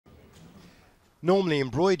Normally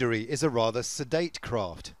embroidery is a rather sedate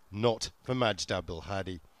craft, not for Majd Abdul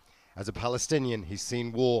Hadi. As a Palestinian, he's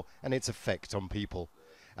seen war and its effect on people.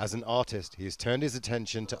 As an artist, he has turned his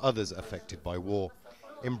attention to others affected by war,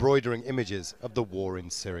 embroidering images of the war in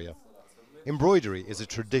Syria. Embroidery is a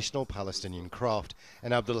traditional Palestinian craft,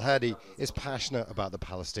 and Abdul Hadi is passionate about the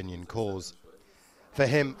Palestinian cause. For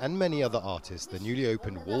him and many other artists, the newly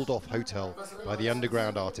opened walled-off hotel by the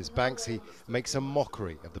underground artist Banksy makes a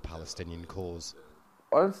mockery of the Palestinian cause.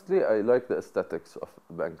 Honestly, I like the aesthetics of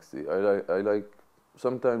Banksy. I like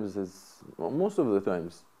sometimes most of the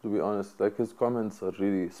times, to be honest, like his comments are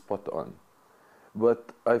really spot on.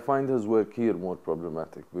 But I find his work here more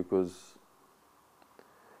problematic because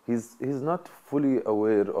he's not fully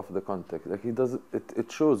aware of the context. Like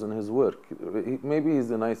it shows in his work. Maybe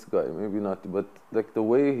he's a nice guy, maybe not. But like the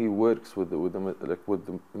way he works with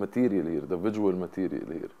the material here, the visual material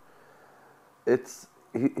here,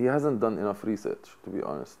 he hasn't done enough research, to be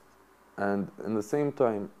honest. And in the same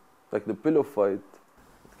time, like the pillow fight,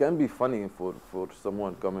 it can be funny for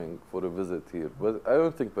someone coming for a visit here, but I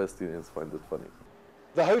don't think Palestinians find it funny.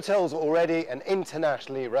 The hotel's already an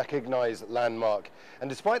internationally recognized landmark, and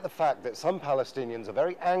despite the fact that some Palestinians are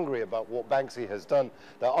very angry about what Banksy has done,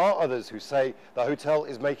 there are others who say the hotel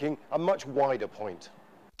is making a much wider point.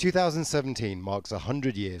 2017 marks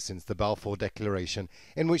 100 years since the Balfour Declaration,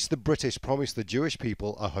 in which the British promised the Jewish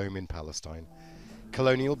people a home in Palestine.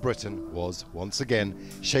 Colonial Britain was, once again,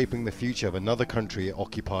 shaping the future of another country it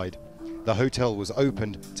occupied. The hotel was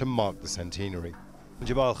opened to mark the centenary.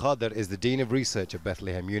 Jamal Khader is the Dean of Research at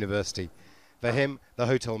Bethlehem University. For him, the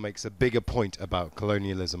hotel makes a bigger point about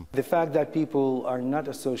colonialism. The fact that people are not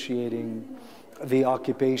associating the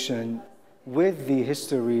occupation with the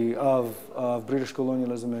history of British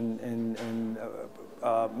colonialism in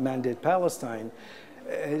Mandate Palestine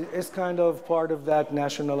is kind of part of that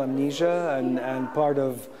national amnesia and part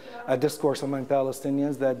of a discourse among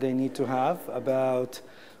Palestinians that they need to have about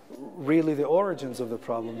really the origins of the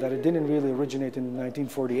problem, that it didn't really originate in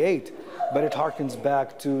 1948, but it harkens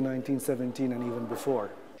back to 1917 and even before.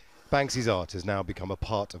 Banksy's art has now become a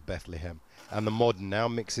part of Bethlehem, and the modern now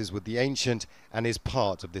mixes with the ancient and is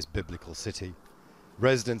part of this biblical city.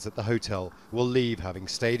 Residents at the hotel will leave having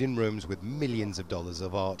stayed in rooms with millions of dollars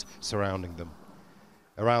of art surrounding them.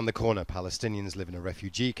 Around the corner, Palestinians live in a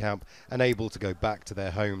refugee camp, unable to go back to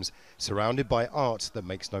their homes, surrounded by art that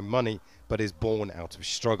makes no money but is born out of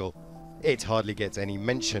struggle. It hardly gets any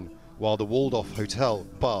mention, while the walled-off hotel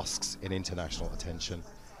basks in international attention.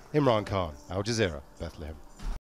 Imran Khan, Al Jazeera, Bethlehem.